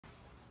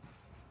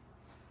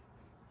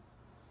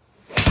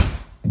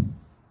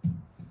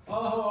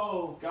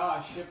Oh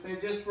gosh, if they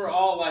just were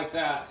all like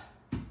that.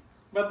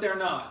 But they're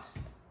not.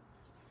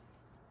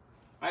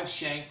 I've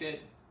shanked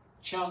it,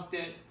 chunked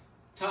it,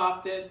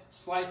 topped it,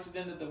 sliced it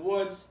into the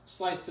woods,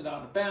 sliced it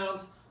out of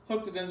bounds,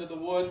 hooked it into the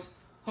woods,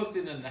 hooked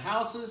it into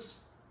houses,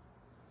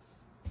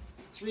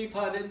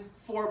 3-putted,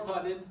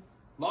 4-putted,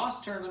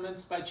 lost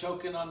tournaments by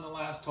choking on the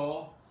last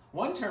hole,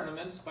 won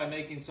tournaments by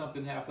making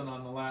something happen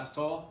on the last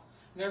hole,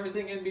 and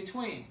everything in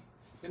between.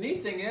 The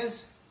neat thing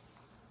is,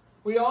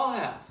 we all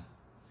have,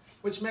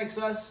 which makes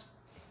us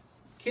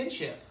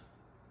kinship.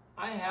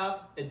 I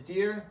have a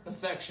dear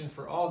affection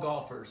for all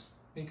golfers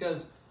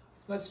because,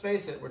 let's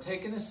face it, we're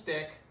taking a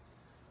stick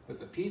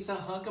with a piece of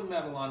hunk of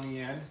metal on the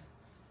end.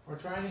 We're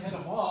trying to hit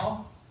a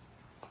ball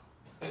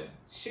that,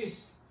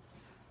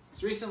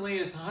 as recently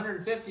as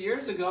 150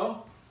 years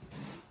ago,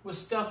 was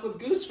stuffed with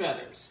goose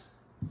feathers.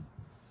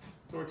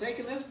 So we're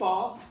taking this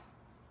ball,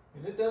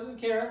 and it doesn't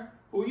care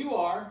who you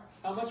are,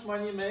 how much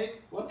money you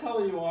make, what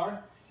color you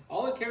are.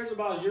 All it cares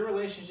about is your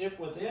relationship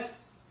with it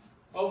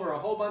over a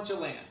whole bunch of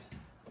land.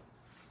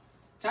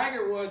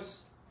 Tiger Woods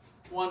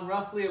won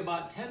roughly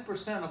about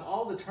 10% of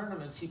all the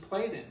tournaments he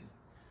played in.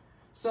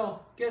 So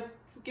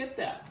get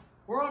that.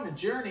 We're on a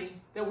journey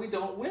that we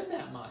don't win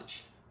that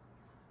much.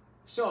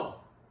 So,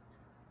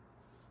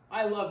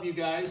 I love you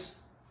guys.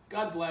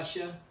 God bless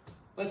you.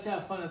 Let's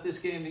have fun at this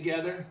game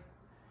together,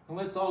 and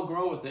let's all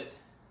grow with it.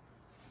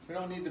 We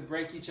don't need to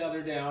break each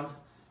other down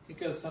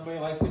because somebody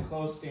likes a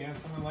closed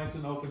stance, someone likes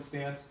an open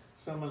stance,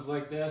 someone's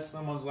like this,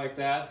 someone's like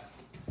that.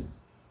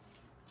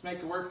 Let's make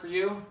it work for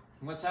you,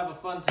 and let's have a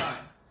fun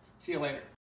time. See you later.